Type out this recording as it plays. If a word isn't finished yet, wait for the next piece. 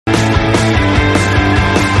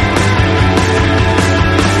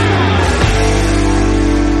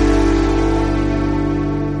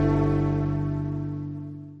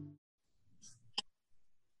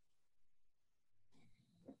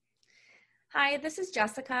Hi, this is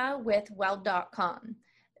Jessica with Weld.com.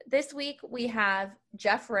 This week we have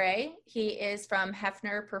Jeff Ray. He is from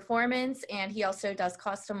Hefner Performance and he also does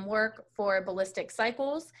custom work for Ballistic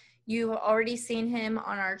Cycles. You've already seen him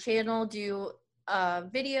on our channel do a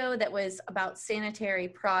video that was about sanitary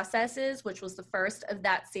processes, which was the first of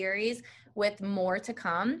that series with more to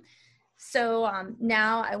come. So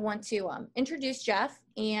now I want to introduce Jeff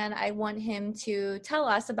and I want him to tell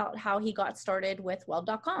us about how he got started with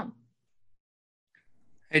Weld.com.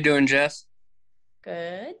 How you doing, Jess?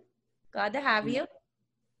 Good. Glad to have you.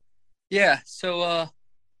 Yeah, so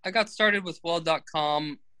I got started with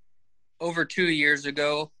Weld.com over 2 years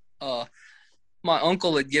ago. My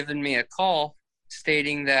uncle had given me a call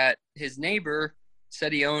stating that his neighbor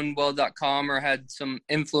said he owned Weld.com or had some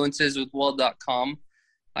influences with Weld.com.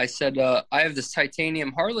 I said, I have this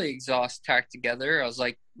titanium Harley exhaust tacked together. I was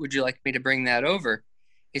like, would you like me to bring that over?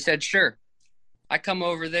 He said, sure. I come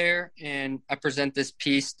over there and I present this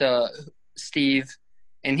piece to Steve,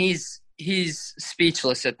 and he's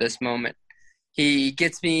speechless at this moment. He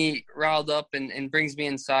gets me riled up and brings me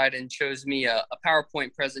inside and shows me a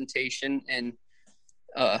PowerPoint presentation and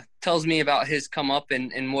tells me about his come up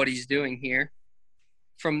and what he's doing here.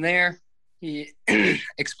 From there, he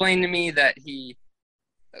explained to me that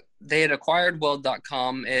they had acquired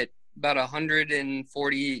Weld.com at about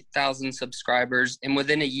 140,000 subscribers, and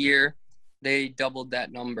within a year, they doubled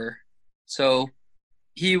that number. So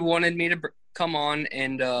he wanted me to come on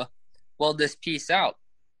and weld this piece out.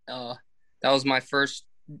 That was my first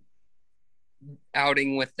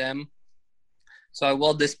outing with them. So I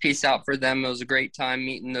welded this piece out for them. It was a great time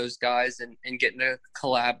meeting those guys and getting to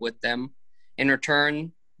collab with them. In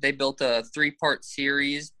return, they built a 3-part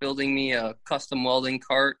series, building me a custom welding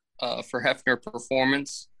cart for Hefner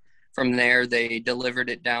Performance. From there, they delivered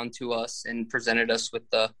it down to us and presented us with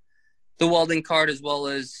the welding cart as well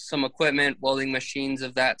as some equipment, welding machines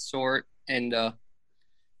of that sort. And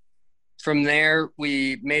from there,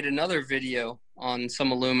 we made another video on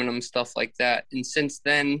some aluminum stuff like that. And since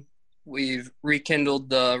then, we've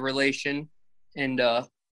rekindled the relation and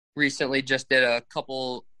recently just did a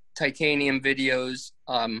couple titanium videos,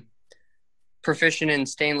 proficient in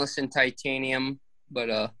stainless and titanium,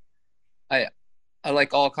 but I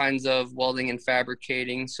like all kinds of welding and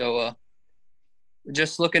fabricating. So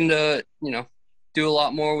just looking to, do a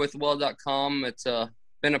lot more with Weld.com. It's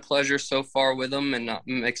been a pleasure so far with them, and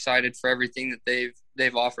I'm excited for everything that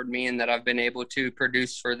they've offered me and that I've been able to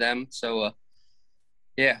produce for them. So,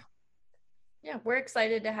 yeah. Yeah, we're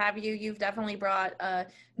excited to have you. You've definitely brought a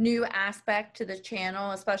new aspect to the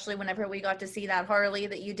channel, especially whenever we got to see that Harley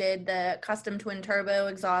that you did, the custom twin turbo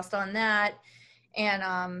exhaust on that.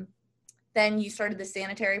 And then you started the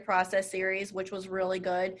sanitary process series, which was really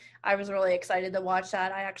good. I was really excited to watch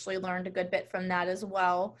that. I actually learned a good bit from that as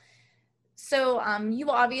well. So you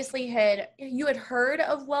obviously had heard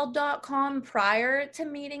of Weld.com prior to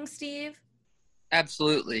meeting Steve?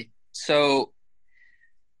 Absolutely. So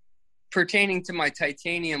pertaining to my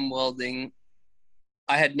titanium welding,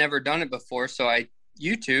 I had never done it before, so I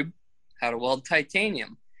YouTube how to weld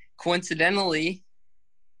titanium. Coincidentally,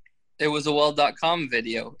 it was a Weld.com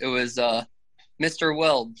video. It was Mr.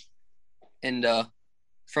 Weld. And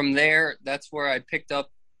from there, that's where I picked up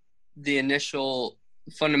the initial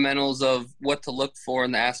fundamentals of what to look for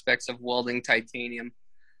in the aspects of welding titanium.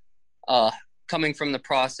 Coming from the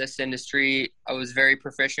process industry, I was very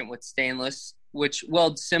proficient with stainless, which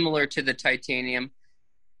welds similar to the titanium.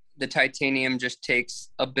 The titanium just takes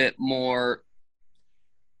a bit more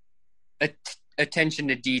attention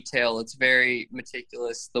to detail. It's very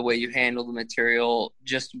meticulous the way you handle the material,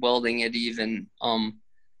 just welding it even.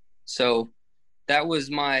 So that was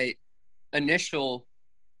my initial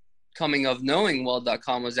coming of knowing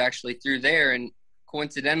Weld.com was actually through there, and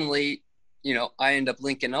coincidentally, I end up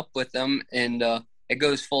linking up with them, and it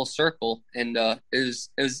goes full circle, and it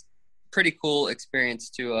was pretty cool experience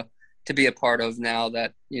to be a part of now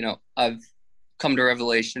that I've come to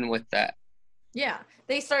revelation with that. Yeah,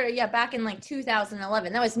 they started back in like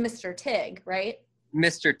 2011. That was Mr. Tig, right?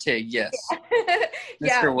 Mr. Tig, yes.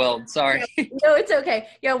 Yeah. Mr. Weld, sorry. No, it's okay.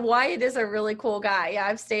 Yeah, Wyatt is a really cool guy. Yeah,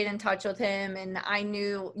 I've stayed in touch with him, and I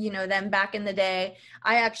knew, them back in the day.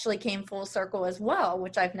 I actually came full circle as well,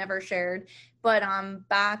 which I've never shared. But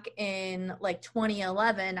back in like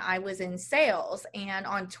 2011, I was in sales, and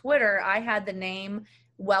on Twitter, I had the name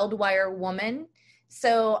Weldwire Woman.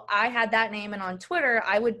 So I had that name, and on Twitter,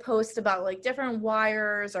 I would post about like different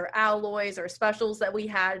wires or alloys or specials that we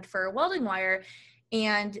had for welding wire.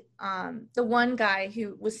 And the one guy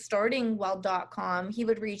who was starting Weld.com, he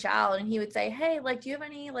would reach out and he would say, hey, like, do you have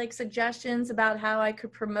any like suggestions about how I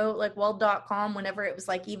could promote like Weld.com whenever it was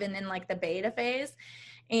like even in like the beta phase?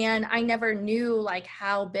 And I never knew like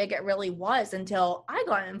how big it really was until I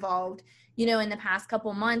got involved, you know, in the past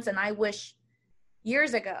couple months. And I wish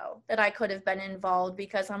years ago that I could have been involved,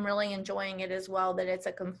 because I'm really enjoying it as well, that it's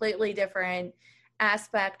a completely different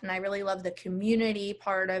aspect. And I really love the community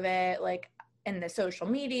part of it, like in the social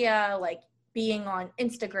media, like being on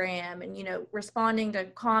Instagram and, you know, responding to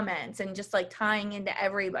comments and just like tying into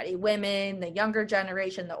everybody, women, the younger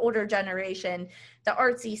generation, the older generation, the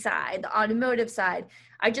artsy side, the automotive side.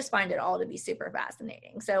 I just find it all to be super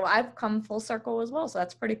fascinating. So I've come full circle as well. So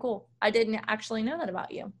that's pretty cool. I didn't actually know that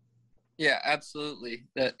about you. Yeah, absolutely.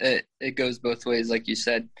 That it goes both ways, like you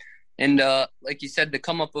said. And like you said, the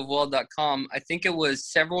come up of Weld.com, I think it was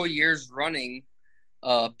several years running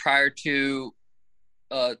prior to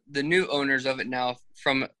the new owners of it now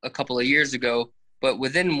from a couple of years ago. But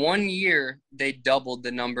within 1 year, they doubled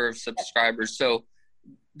the number of subscribers. So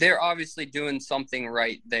they're obviously doing something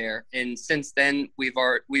right there. And since then, we've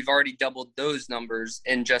already doubled those numbers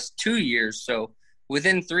in just 2 years. So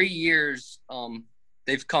within 3 years,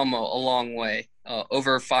 they've come a long way.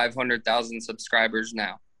 Over 500,000 subscribers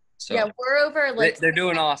now. So yeah, we're over like they're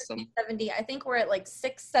doing awesome. 70. I think we're at like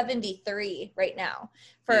 673 right now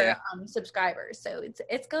for subscribers. So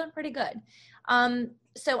it's going pretty good.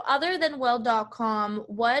 So other than Weld.com,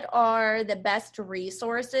 what are the best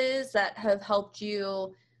resources that have helped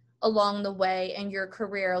you along the way in your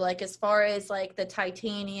career? Like as far as like the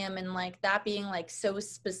titanium and like that being like so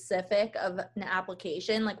specific of an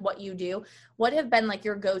application, like what you do, what have been like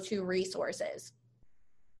your go-to resources?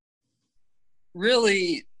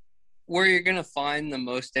 Really, where you're going to find the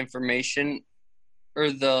most information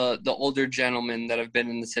are the older gentlemen that have been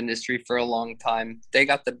in this industry for a long time. They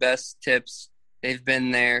got the best tips. They've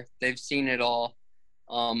been there. They've seen it all.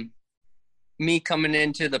 Me coming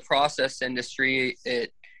into the process industry at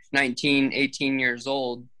 19, 18 years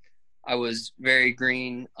old, I was very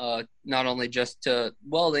green, not only just to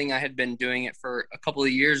welding. I had been doing it for a couple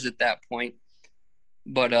of years at that point,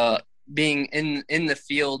 but being in the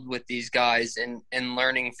field with these guys and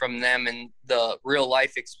learning from them and the real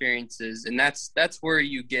life experiences, and that's where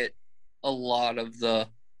you get a lot of the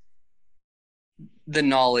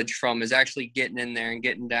knowledge from, is actually getting in there and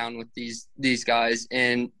getting down with these guys,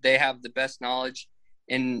 and they have the best knowledge.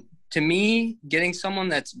 And to me, getting someone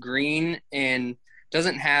that's green and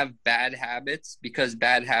doesn't have bad habits, because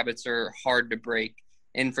bad habits are hard to break,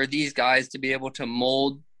 and for these guys to be able to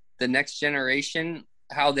mold the next generation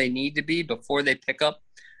how they need to be before they pick up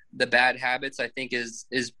the bad habits, I think is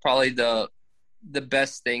probably the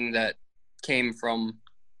best thing that came from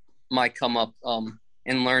my come up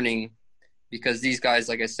in learning, because these guys,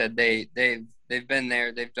 like I said, they've been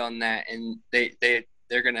there, they've done that, and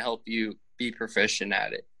they're going to help you be proficient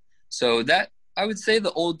at it. So that, I would say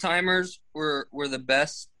the old timers were the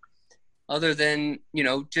best, other than, you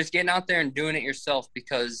know, just getting out there and doing it yourself.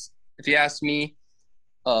 Because if you ask me,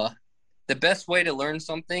 the best way to learn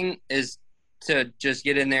something is to just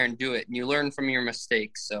get in there and do it, and you learn from your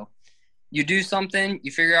mistakes. So you do something,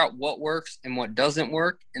 you figure out what works and what doesn't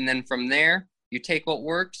work, and then from there you take what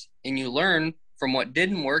works and you learn from what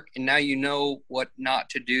didn't work, and now you know what not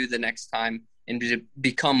to do the next time, and to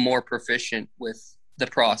become more proficient with the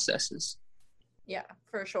processes. Yeah,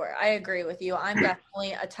 for sure. I agree with you. I'm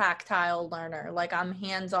definitely a tactile learner. Like I'm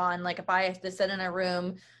hands-on. Like if I have to sit in a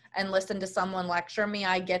room and listen to someone lecture me,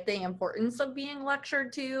 I get the importance of being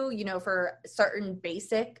lectured to, you know, for certain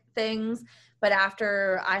basic things. But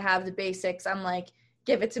after I have the basics, I'm like,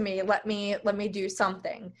 give it to me. Let me do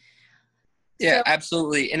something. Yeah, So,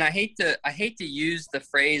 absolutely. And I hate to use the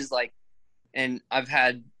phrase like, and I've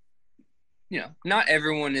had, you know, not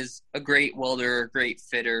everyone is a great welder or a great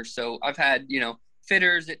fitter. So I've had, you know,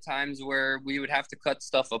 fitters at times where we would have to cut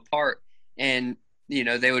stuff apart, and, you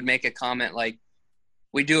know, they would make a comment like,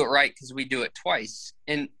 we do it right because we do it twice.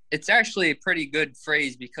 And it's actually a pretty good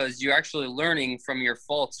phrase, because you're actually learning from your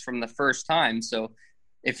faults from the first time. So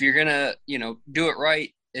if you're going to, you know, do it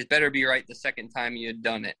right, it better be right the second time you had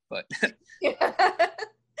done it. But yeah,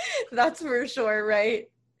 that's for sure, right?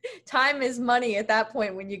 Time is money at that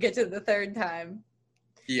point when you get to the third time.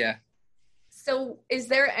 Yeah. So is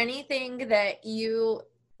there anything that you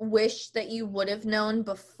wish that you would have known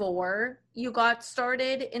before you got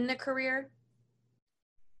started in the career?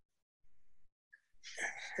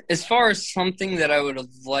 As far as something that I would have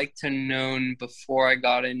liked to known before I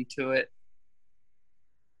got into it,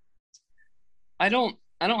 I don't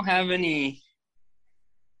have any,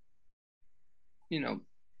 you know,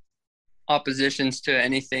 oppositions to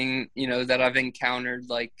anything, that I've encountered.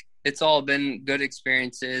 Like, it's all been good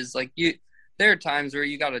experiences. Like, there are times where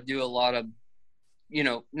you got to do a lot of,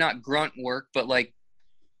 not grunt work, but like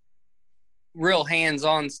real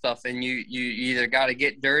hands-on stuff. And you either got to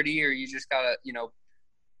get dirty or you just got to,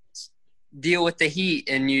 deal with the heat,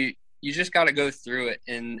 and you just got to go through it.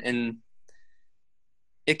 And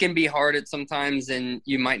it can be hard at sometimes, and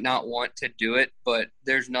you might not want to do it, but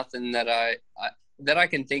there's nothing that I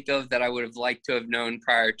can think of that I would have liked to have known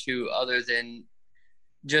prior to, other than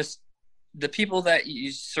just the people that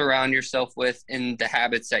you surround yourself with and the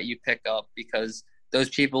habits that you pick up, because those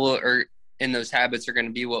people are in those habits are going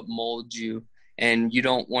to be what molds you, and you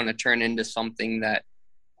don't want to turn into something that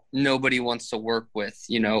nobody wants to work with,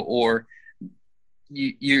 or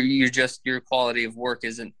you're just, your quality of work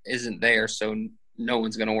isn't there, so no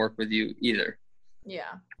one's going to work with you either.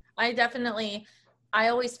 Yeah, I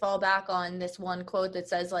always fall back on this one quote that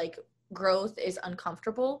says, like, growth is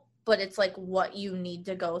uncomfortable, but it's like what you need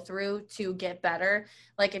to go through to get better.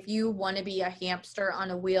 Like, if you want to be a hamster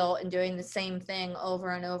on a wheel and doing the same thing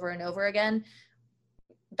over and over and over again,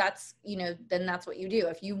 that's, then that's what you do.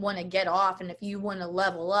 If you want to get off, and if you want to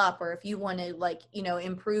level up, or if you want to, like,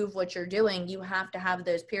 improve what you're doing, you have to have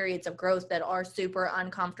those periods of growth that are super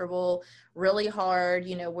uncomfortable, really hard,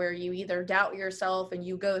 where you either doubt yourself and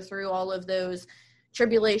you go through all of those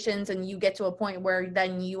tribulations, and you get to a point where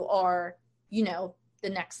then you are, the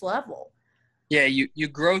next level. Yeah, you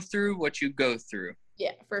grow through what you go through.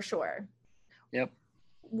 Yeah, for sure. Yep.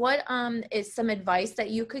 What is some advice that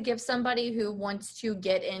you could give somebody who wants to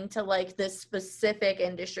get into, like, this specific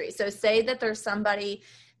industry? So say that there's somebody,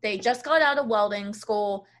 they just got out of welding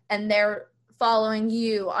school and they're following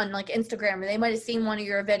you on, like, Instagram, or they might have seen one of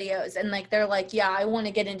your videos, and, like, they're like, yeah, I want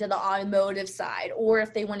to get into the automotive side, or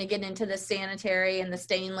if they want to get into the sanitary and the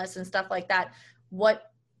stainless and stuff like that, what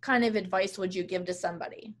kind of advice would you give to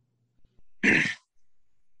somebody?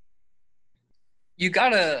 You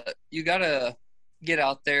gotta get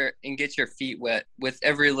out there and get your feet wet with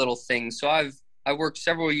every little thing. So I worked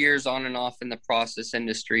several years on and off in the process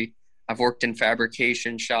industry. I've worked in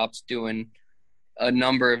fabrication shops doing a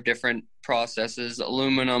number of different processes,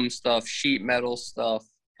 aluminum stuff, sheet metal stuff.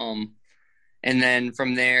 And then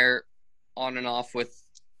from there on and off with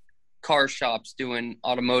car shops doing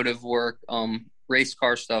automotive work, race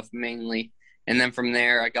car stuff mainly. And then from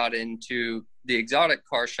there I got into the exotic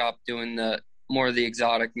car shop doing more of the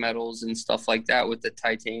exotic metals and stuff like that with the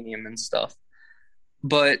titanium and stuff.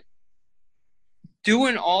 But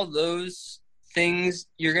doing all those things,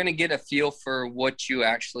 you're going to get a feel for what you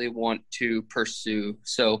actually want to pursue.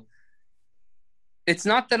 So it's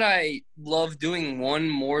not that I love doing one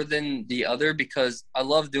more than the other, because I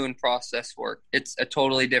love doing process work. It's a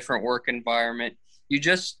totally different work environment.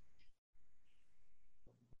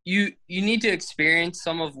 You need to experience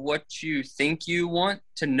some of what you think you want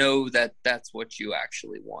to know that that's what you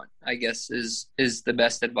actually want, I guess is the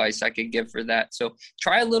best advice I could give for that. So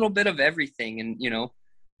try a little bit of everything, and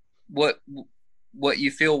what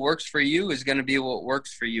you feel works for you is going to be what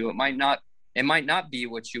works for you. It might not be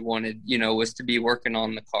what you wanted, was to be working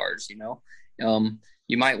on the cars,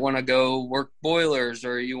 you might want to go work boilers,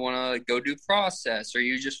 or you want to go do process, or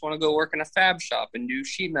you just want to go work in a fab shop and do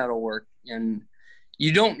sheet metal work. And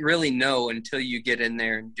you don't really know until you get in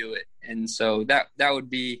there and do it. And so that would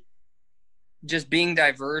be just being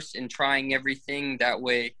diverse and trying everything. That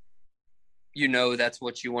way, that's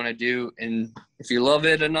what you want to do. And if you love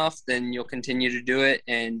it enough, then you'll continue to do it,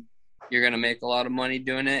 and you're going to make a lot of money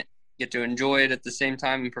doing it, get to enjoy it at the same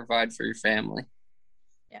time, and provide for your family.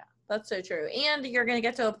 Yeah, that's so true. And you're going to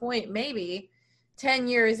get to a point, maybe 10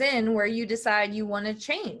 years in, where you decide you want to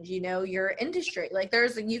change, your industry. Like,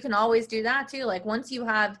 you can always do that too. Like, once you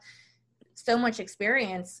have so much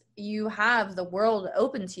experience, you have the world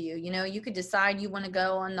open to you. You could decide you want to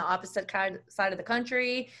go on the opposite side of the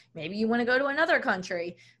country. Maybe you want to go to another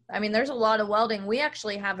country. I mean, there's a lot of welding. We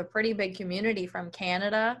actually have a pretty big community from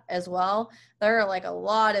Canada as well. There are, like, a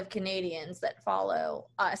lot of Canadians that follow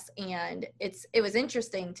us, and it was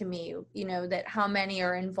interesting to me, that how many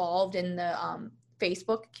are involved in the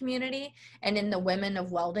Facebook community and in the Women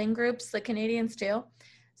of Welding groups, the Canadians too.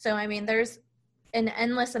 So, I mean, there's an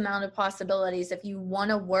endless amount of possibilities. If you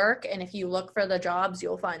want to work and if you look for the jobs,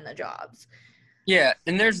 you'll find the jobs. Yeah.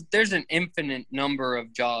 And there's an infinite number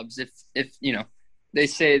of jobs. If they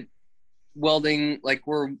say welding, like,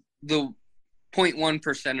 we're the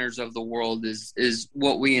 0.1% of the world is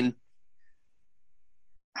what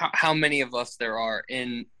how many of us there are.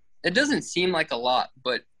 And it doesn't seem like a lot,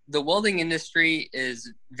 but the welding industry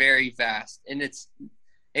is very vast, and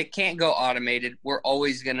it can't go automated. We're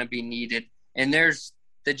always going to be needed. And there's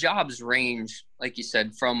the jobs range, like you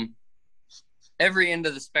said, from every end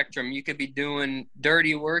of the spectrum. You could be doing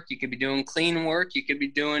dirty work, you could be doing clean work, you could be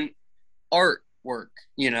doing art work,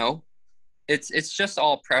 you know. It's just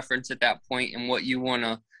all preference at that point and what you want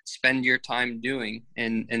to spend your time doing,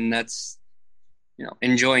 and that's, you know,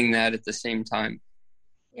 enjoying that at the same time.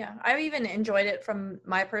 Yeah, I've even enjoyed it from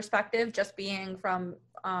my perspective, just being from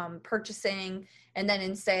purchasing and then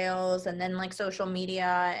in sales and then like social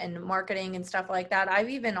media and marketing and stuff like that. I've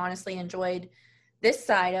even honestly enjoyed this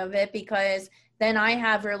side of it because then I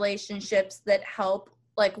have relationships that help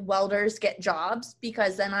like welders get jobs,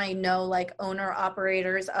 because then I know like owner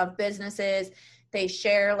operators of businesses, they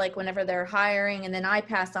share like whenever they're hiring, and then I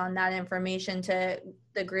pass on that information to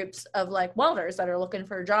the groups of like welders that are looking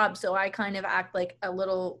for a job. So I kind of act like a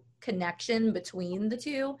little connection between the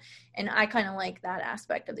two, and I kind of like that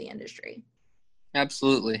aspect of the industry.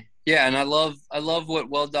 Absolutely. Yeah, and I love what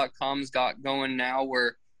weld.com's got going now,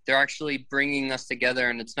 where they're actually bringing us together,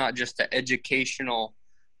 and it's not just an educational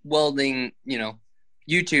welding, you know,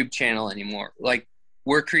 YouTube channel anymore. Like,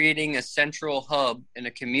 we're creating a central hub and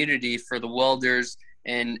a community for the welders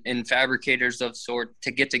and fabricators of sort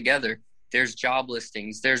to get together. There's job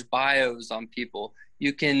listings, there's bios on people.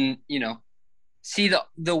 You can, you know, see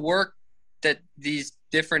the work that these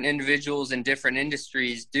different individuals in different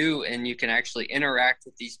industries do, and you can actually interact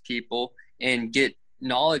with these people and get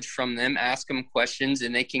knowledge from them, ask them questions,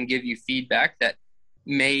 and they can give you feedback that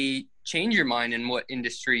may change your mind in what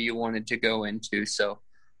industry you wanted to go into. So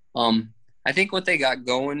I think what they got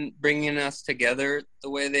going, bringing us together the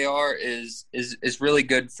way they are, is really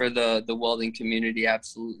good for the welding community.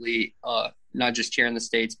 Absolutely. Not just here in the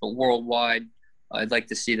States, but worldwide. I'd like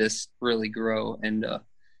to see this really grow, and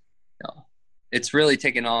it's really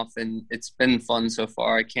taken off, and it's been fun so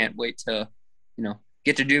far. I can't wait to, you know,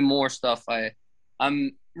 get to do more stuff.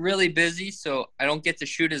 I'm really busy, so I don't get to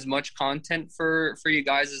shoot as much content for you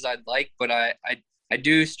guys as I'd like, but I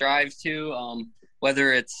do strive to,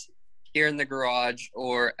 whether it's here in the garage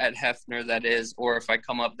or at Hefner, that is, or if I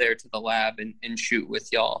come up there to the lab and shoot with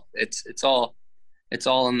y'all. It's all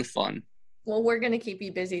in the fun. Well, we're going to keep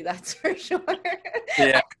you busy, that's for sure.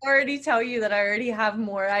 Yeah. I can already tell you that I already have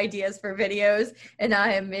more ideas for videos, and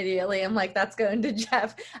I immediately am like, that's going to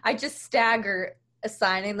Jeff. I just stagger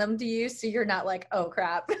assigning them to you, so you're not like, oh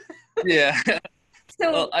crap. Yeah.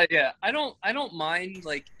 So well, I don't mind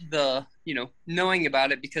like the, you know, knowing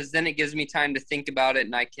about it, because then it gives me time to think about it,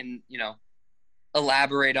 and I can, you know,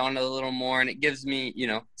 elaborate on it a little more, and it gives me, you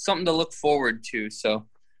know, something to look forward to. So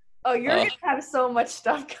oh, you're going to have so much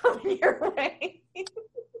stuff coming your way.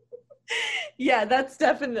 Yeah, that's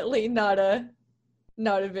definitely not a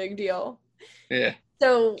big deal. Yeah.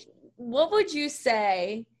 So what would you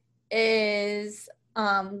say is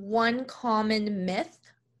one common myth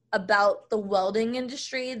about the welding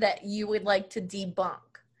industry that you would like to debunk?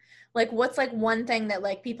 Like, what's like one thing that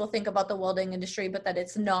like people think about the welding industry, but that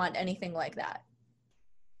it's not anything like that?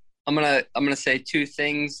 I'm gonna say two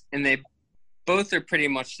things, and they both are pretty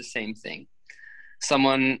much the same thing.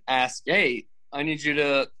 Someone asked, "Hey, I need you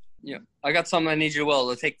to, you know, I got something I need you to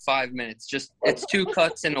weld. It'll take 5 minutes. Just, it's 2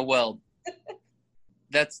 cuts and a weld."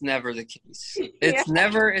 That's never the case. It's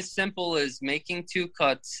never as simple as making 2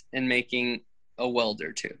 cuts and making a weld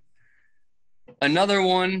or 2. Another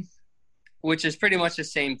one, which is pretty much the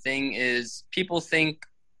same thing, is people think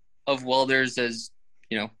of welders as,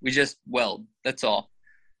 you know, we just weld. That's all.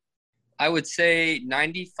 I would say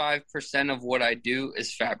 95% of what I do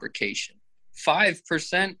is fabrication.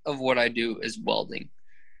 5% of what I do is welding.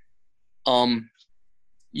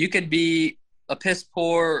 You could be a piss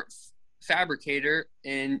poor fabricator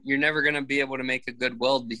and you're never going to be able to make a good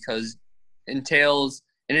weld, because it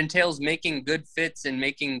entails making good fits and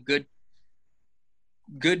making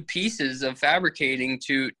good pieces of fabricating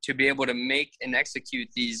to be able to make and execute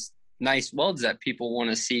these nice welds that people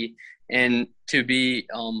want to see, and to be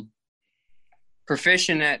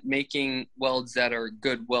proficient at making welds that are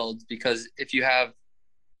good welds. Because if you have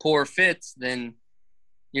poor fits, then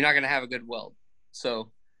you're not going to have a good weld.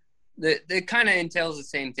 So it kind of entails the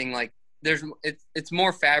same thing. Like, it's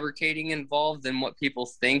more fabricating involved than what people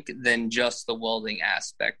think, than just the welding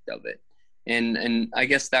aspect of it. And I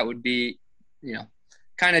guess that would be, you know,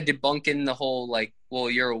 kind of debunking the whole like, well,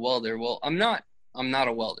 you're a welder. Well, I'm not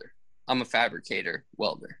a welder. I'm a fabricator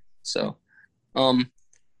welder. So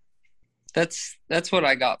that's what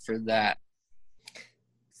I got for that.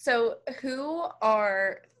 So who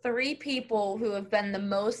are 3 people who have been the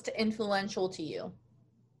most influential to you?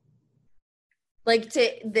 Like,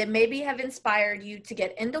 that maybe have inspired you to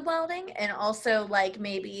get into welding, and also like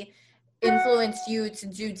maybe influenced you to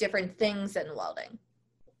do different things in welding?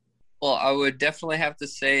 Well, I would definitely have to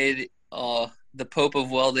say the Pope of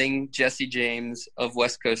welding, Jesse James of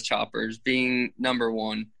West Coast Choppers, being number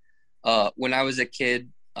one. When I was a kid,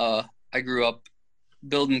 I grew up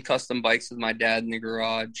building custom bikes with my dad in the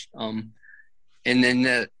garage. And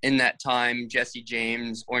then in that time, Jesse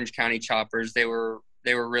James, Orange County Choppers, they were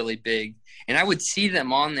really big. And I would see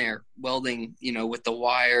them on there welding, with the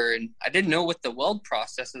wire. And I didn't know what the weld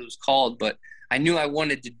process was called, but I knew I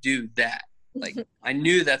wanted to do that. Like, I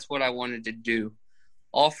knew that's what I wanted to do.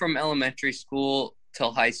 All from elementary school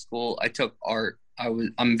till high school, I took art.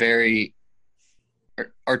 I'm very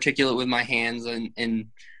articulate with my hands and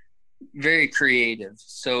very creative.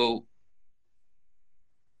 So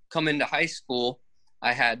coming to high school,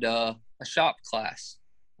 I had a shop class.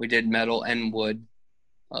 We did metal and wood.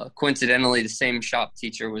 Coincidentally, the same shop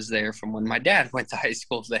teacher was there from when my dad went to high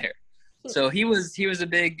school there. So he was a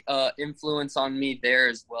big influence on me there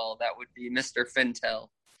as well. That would be Mr.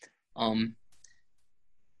 Fintel.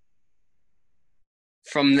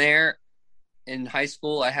 From there, in high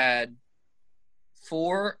school, I had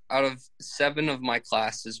 4 out of 7 of my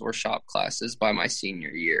classes were shop classes by my senior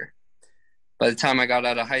year. By the time I got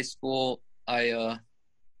out of high school, I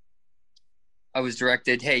was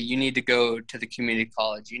directed, hey, you need to go to the community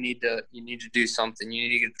college. You need to do something. You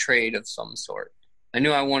need to get a trade of some sort. I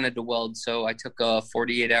knew I wanted to weld, so I took a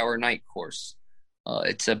 48-hour night course.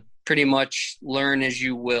 It's a pretty much learn as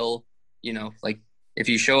you will. Like if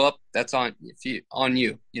you show up, that's on you.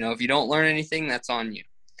 If you don't learn anything, that's on you.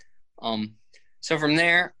 So from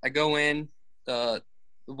there, I go in. The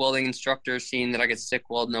welding instructor, seeing that I could stick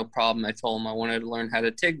weld, no problem. I told him I wanted to learn how to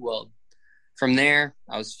TIG weld. From there,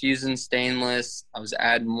 I was fusing stainless. I was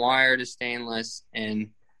adding wire to stainless,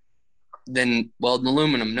 and then welding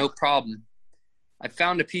aluminum, no problem. I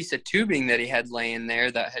found a piece of tubing that he had laying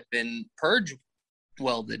there that had been purge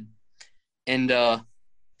welded. And I'm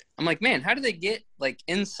like, man, how do they get like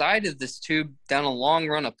inside of this tube down a long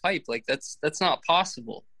run of pipe? Like that's not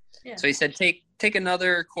possible. Yeah. So he said, take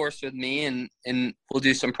another course with me and we'll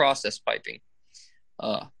do some process piping.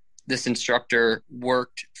 This instructor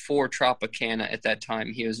worked for Tropicana at that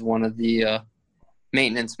time. He was one of the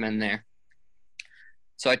maintenance men there.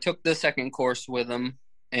 So I took the second course with him,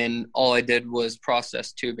 and all I did was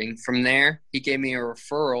process tubing. From there, he gave me a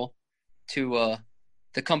referral to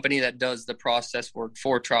the company that does the process work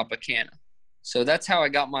for Tropicana. So that's how I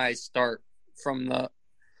got my start from the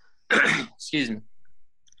excuse me,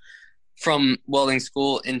 from welding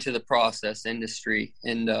school into the process industry.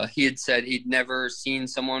 And he had said he'd never seen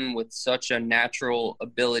someone with such a natural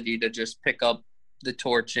ability to just pick up the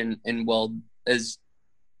torch and weld as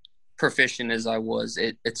proficient as I was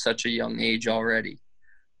at such a young age already.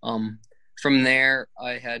 From there,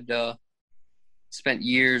 I had spent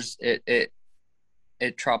years at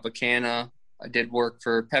Tropicana. I did work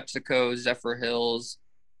for PepsiCo, Zephyr Hills,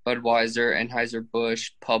 Budweiser,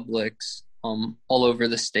 Anheuser-Busch, Publix, all over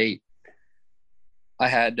the state. I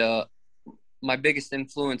had my biggest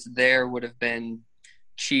influence there would have been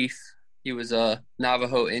Chief. He was a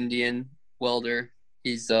Navajo Indian welder.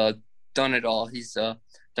 He's done it all. He's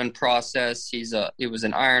done process. He was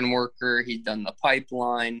an iron worker. He's done the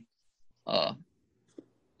pipeline.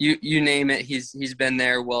 You name it. He's been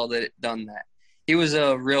there, welded it, done that. He was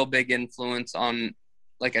a real big influence on,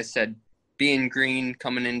 like I said, being green,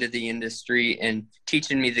 coming into the industry and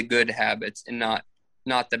teaching me the good habits and not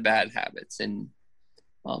the bad habits. And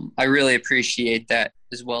I really appreciate that,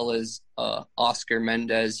 as well as Oscar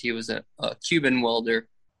Mendez. He was a Cuban welder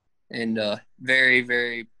and very,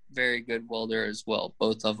 very, very good welder as well.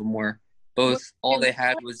 Both of them were. All they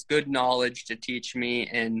had was good knowledge to teach me,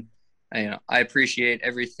 and I appreciate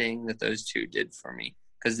everything that those two did for me,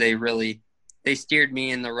 because they steered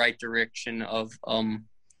me in the right direction of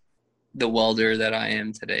the welder that I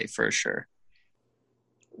am today, for sure.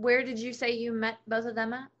 Where did you say you met both of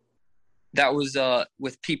them at? That was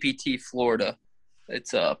with PPT Florida.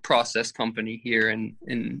 It's a process company here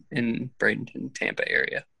in Bradenton, Tampa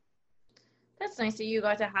area. That's nice that you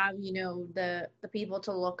got to have, the people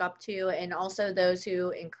to look up to, and also those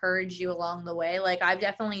who encourage you along the way. Like, I've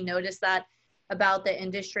definitely noticed that about the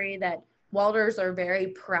industry, that welders are very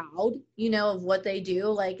proud, of what they do.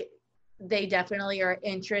 Like, they definitely are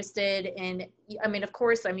interested in, of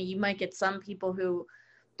course, you might get some people who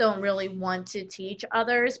don't really want to teach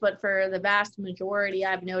others, but for the vast majority,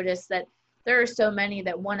 I've noticed that there are so many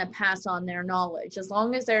that want to pass on their knowledge. As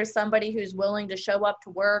long as there's somebody who's willing to show up to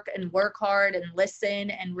work and work hard and listen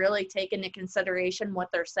and really take into consideration what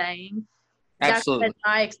they're saying. Absolutely. That's been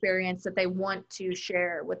my experience, that they want to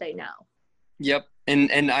share what they know. Yep.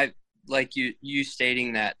 And I, like you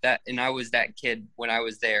stating that, and I was that kid when I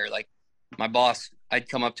was there. Like, my boss, I'd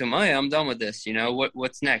come up to him, hey, I'm done with this.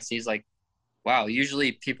 What's next? He's like, wow,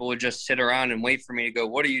 usually people would just sit around and wait for me to go,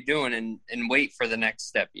 what are you doing? And wait for the next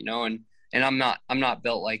step, and I'm not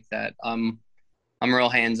built like that. I'm real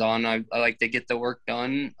hands-on. I like to get the work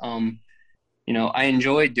done. I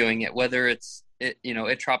enjoy doing it, whether it's at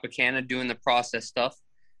Tropicana doing the process stuff.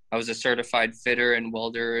 I was a certified fitter and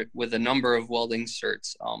welder with a number of welding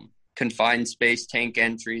certs. Confined space tank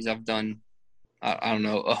entries, I've done, I don't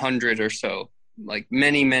know, 100 or so, like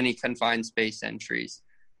many, many confined space entries.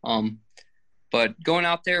 But going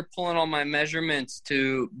out there, pulling all my measurements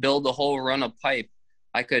to build a whole run of pipe,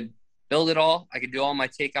 I could build it all. I could do all my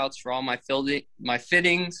takeouts for all my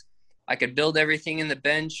fittings. I could build everything in the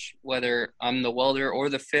bench, whether I'm the welder or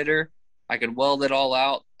the fitter. I could weld it all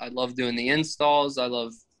out. I love doing the installs. I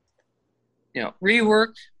love,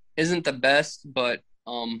 rework isn't the best, but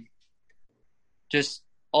just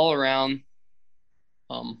all around,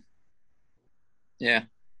 yeah.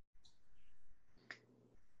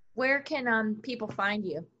 Where can people find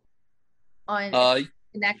you on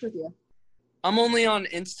connect with you? I'm only on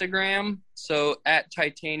Instagram, so at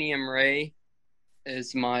Titanium Ray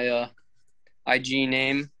is my IG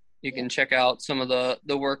name. You can check out some of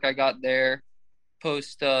the work I got there.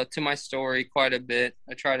 Post to my story quite a bit.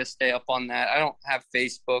 I try to stay up on that. I don't have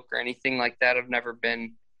Facebook or anything like that. I've never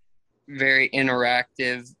been very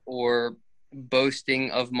interactive or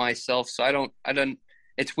boasting of myself, so I don't.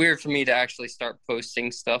 It's weird for me to actually start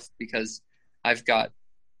posting stuff because I've got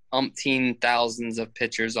umpteen thousands of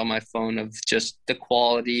pictures on my phone of just the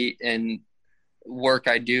quality and work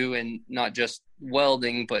I do, and not just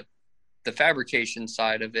welding, but the fabrication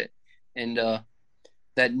side of it, and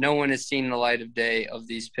that no one has seen the light of day of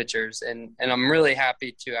these pictures. And I'm really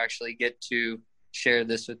happy to actually get to share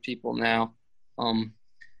this with people now.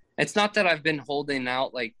 It's not that I've been holding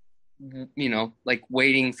out, like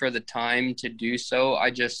waiting for the time to do so.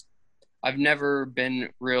 I've never been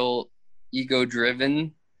real ego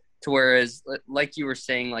driven to whereas, like you were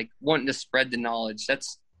saying, like wanting to spread the knowledge.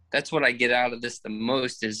 That's what I get out of this the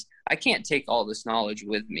most is I can't take all this knowledge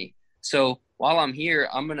with me. So while I'm here,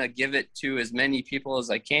 I'm going to give it to as many people as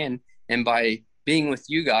I can. And by being with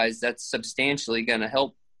you guys, that's substantially going to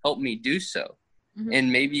help me do so. Mm-hmm.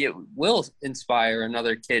 And maybe it will inspire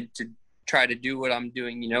another kid to try to do what I'm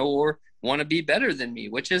doing, or want to be better than me,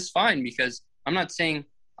 which is fine because I'm not saying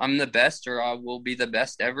I'm the best or I will be the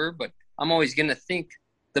best ever, but I'm always going to think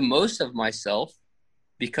the most of myself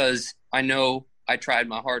because I know I tried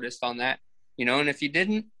my hardest on that, and if you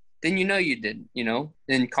didn't, then you didn't,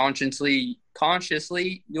 and consciously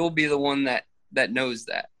you'll be the one that knows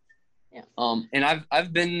that. Yeah. And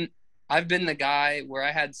I've been the guy where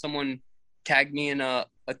I had someone tag me in a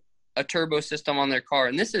turbo system on their car,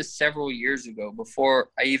 and this is several years ago before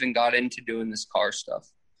I even got into doing this car stuff.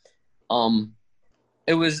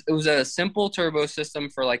 It was a simple turbo system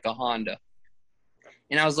for like a Honda,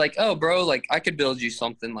 and I was like, oh bro, like I could build you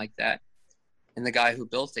something like that. And the guy who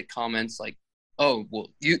built it comments like, oh well,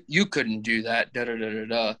 you couldn't do that, da da da da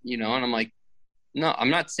da, and I'm like, no, I'm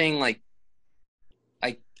not saying like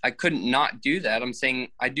I couldn't not do that. I'm saying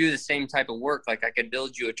I do the same type of work. Like I could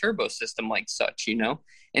build you a turbo system like such,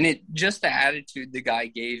 and it just the attitude the guy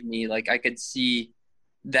gave me, like I could see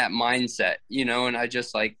that mindset, and I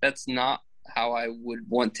just like, that's not how I would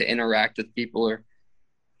want to interact with people or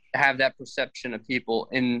have that perception of people.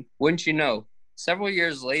 And wouldn't you know, several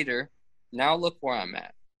years later, now look where I'm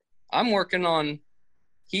at. I'm working on,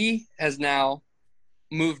 he has now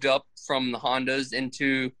moved up from the Hondas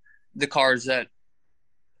into the cars that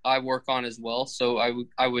I work on as well. So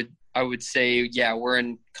I would say, yeah, we're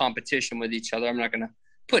in competition with each other. I'm not going to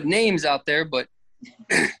put names out there, but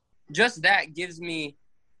just that gives me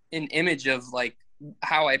an image of like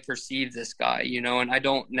how I perceive this guy, and I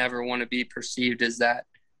don't never want to be perceived as that.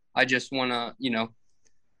 I just want to,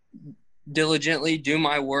 diligently do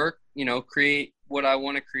my work, create what I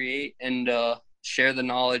want to create and share the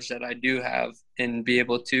knowledge that I do have and be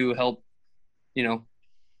able to help,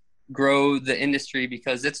 grow the industry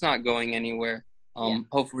because it's not going anywhere.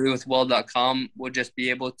 Hopefully with Weld.com, we'll just be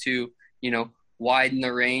able to, widen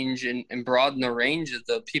the range and broaden the range of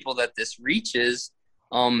the people that this reaches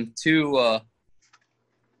to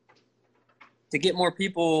get more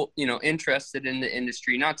people, interested in the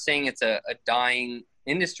industry. Not saying it's a dying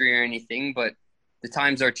industry or anything, but the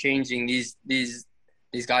times are changing. These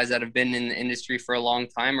guys that have been in the industry for a long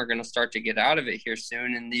time are going to start to get out of it here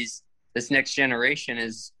soon. And this next generation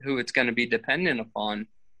is who it's going to be dependent upon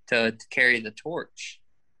to carry the torch.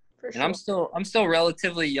 For sure. And I'm still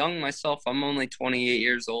relatively young myself. I'm only 28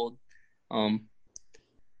 years old. I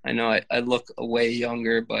know I look way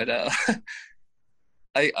younger, but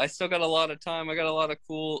I still got a lot of time. I got a lot of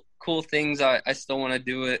cool things. I still want to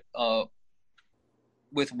do it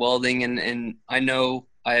with welding, and I know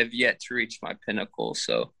I have yet to reach my pinnacle.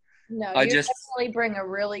 So No, I you just definitely bring a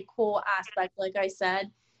really cool aspect, like I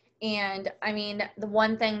said. And I mean, the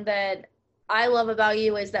one thing that I love about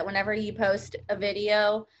you is that whenever you post a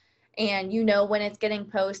video and you know when it's getting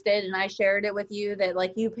posted, and I shared it with you that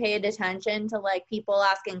like you paid attention to like people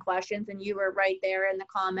asking questions and you were right there in the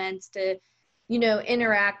comments to,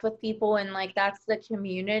 interact with people. And like that's the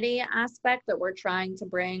community aspect that we're trying to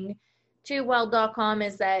bring to Weld.com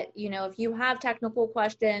is that, if you have technical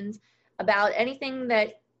questions about anything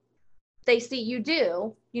that they see you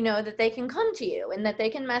do, that they can come to you and that they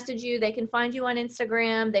can message you. They can find you on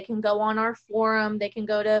Instagram. They can go on our forum. They can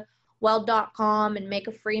go to weld.com and make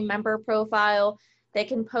a free member profile. They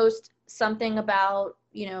can post something about,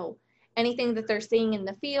 anything that they're seeing in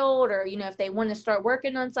the field, or, if they want to start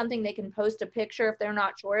working on something, they can post a picture if they're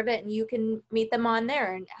not sure of it, and you can meet them on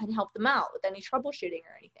there and help them out with any troubleshooting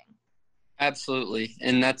or anything. absolutely,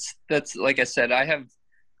 and that's like I said, I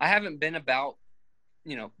haven't been about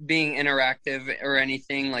being interactive or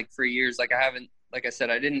anything like for years. Like I haven't, like I said,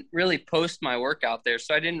 I didn't really post my work out there.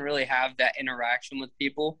 So I didn't really have that interaction with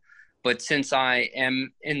people. But since I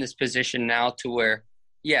am in this position now to where,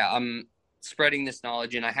 yeah, I'm spreading this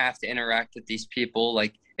knowledge and I have to interact with these people,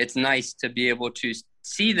 like it's nice to be able to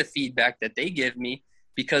see the feedback that they give me,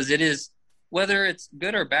 because it is, whether it's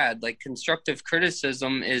good or bad, like constructive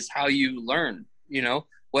criticism is how you learn,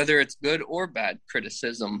 whether it's good or bad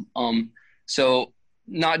criticism. So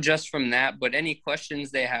not just from that, but any questions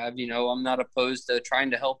they have, I'm not opposed to trying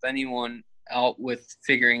to help anyone out with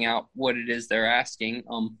figuring out what it is they're asking.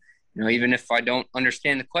 Even if I don't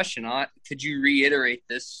understand the question, could you reiterate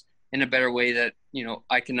this in a better way that,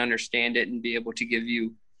 I can understand it and be able to give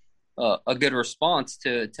you a good response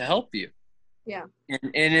to help you. Yeah.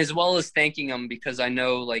 And as well as thanking them, because I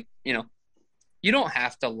know, like, you don't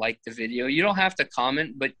have to like the video, you don't have to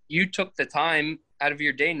comment, but you took the time out of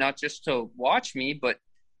your day, not just to watch me, but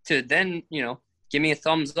to then, give me a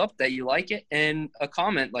thumbs up that you like it, and a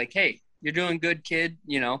comment like, hey, you're doing good, kid,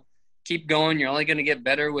 keep going. You're only going to get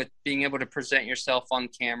better with being able to present yourself on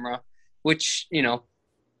camera, which,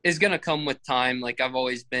 is going to come with time. Like I've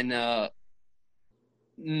always been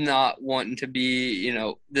not wanting to be,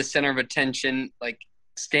 the center of attention, like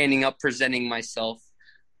standing up, presenting myself.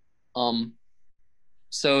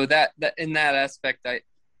 So that in that aspect,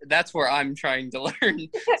 that's where I'm trying to learn.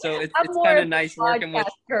 So it's kind of nice working with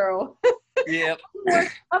girl. Yep.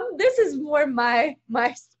 This is more my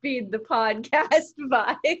speed, the podcast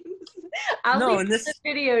vibes. I'll leave this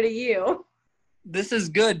video to you. This is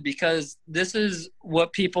good because this is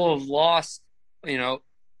what people have lost. Like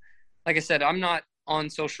I said, I'm not on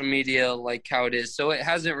social media like how it is, so it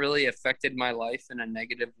hasn't really affected my life in a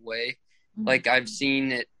negative way. Mm-hmm. Like I've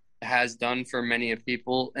seen it has done for many of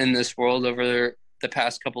people in this world over the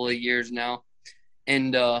past couple of years now.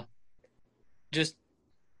 And just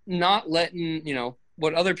not letting,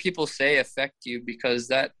 what other people say affect you, because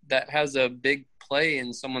that has a big play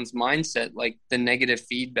in someone's mindset, like the negative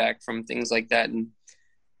feedback from things like that. And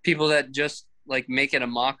people that just like make it a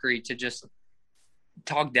mockery to just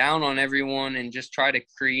talk down on everyone and just try to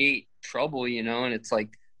create trouble, and it's like,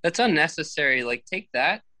 that's unnecessary. Like take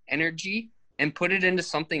that energy and put it into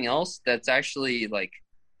something else that's actually like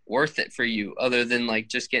worth it for you, other than like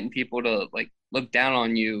just getting people to like look down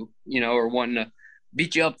on you, or wanting to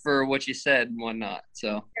beat you up for what you said and whatnot.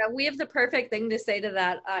 So yeah, we have the perfect thing to say to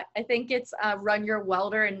that. I think it's run your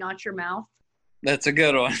welder and not your mouth. That's a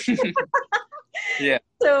good one. Yeah.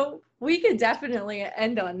 So we could definitely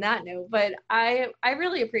end on that note, but I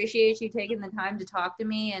really appreciate you taking the time to talk to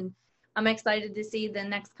me, and I'm excited to see the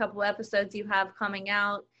next couple episodes you have coming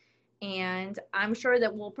out. And I'm sure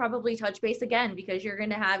that we'll probably touch base again, because you're going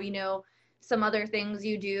to have, some other things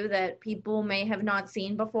you do that people may have not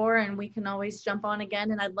seen before, and we can always jump on again,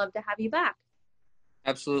 and I'd love to have you back.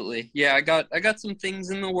 Absolutely. Yeah, I got some things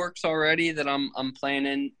in the works already that I'm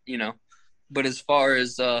planning, but as far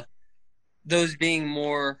as those being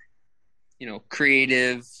more,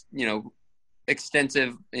 creative,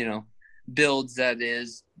 extensive, builds, that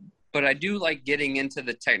is. But I do like getting into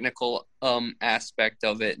the technical aspect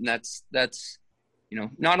of it, and that's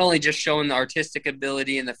not only just showing the artistic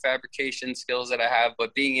ability and the fabrication skills that I have,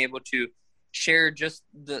 but being able to share just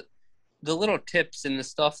the little tips and the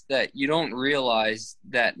stuff that you don't realize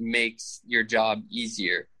that makes your job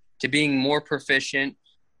easier, to being more proficient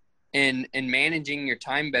in managing your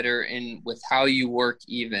time better, and with how you work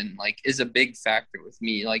even, like, is a big factor with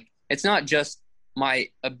me. Like, it's not just my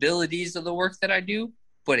abilities of the work that I do,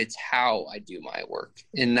 but it's how I do my work.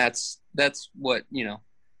 And that's what,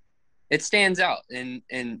 it stands out, and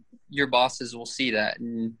your bosses will see that,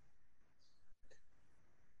 and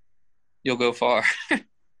you'll go far.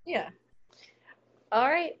 Yeah. All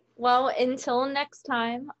right. Well, until next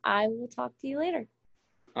time, I will talk to you later.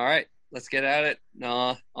 All right, let's get at it.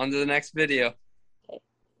 On to the next video.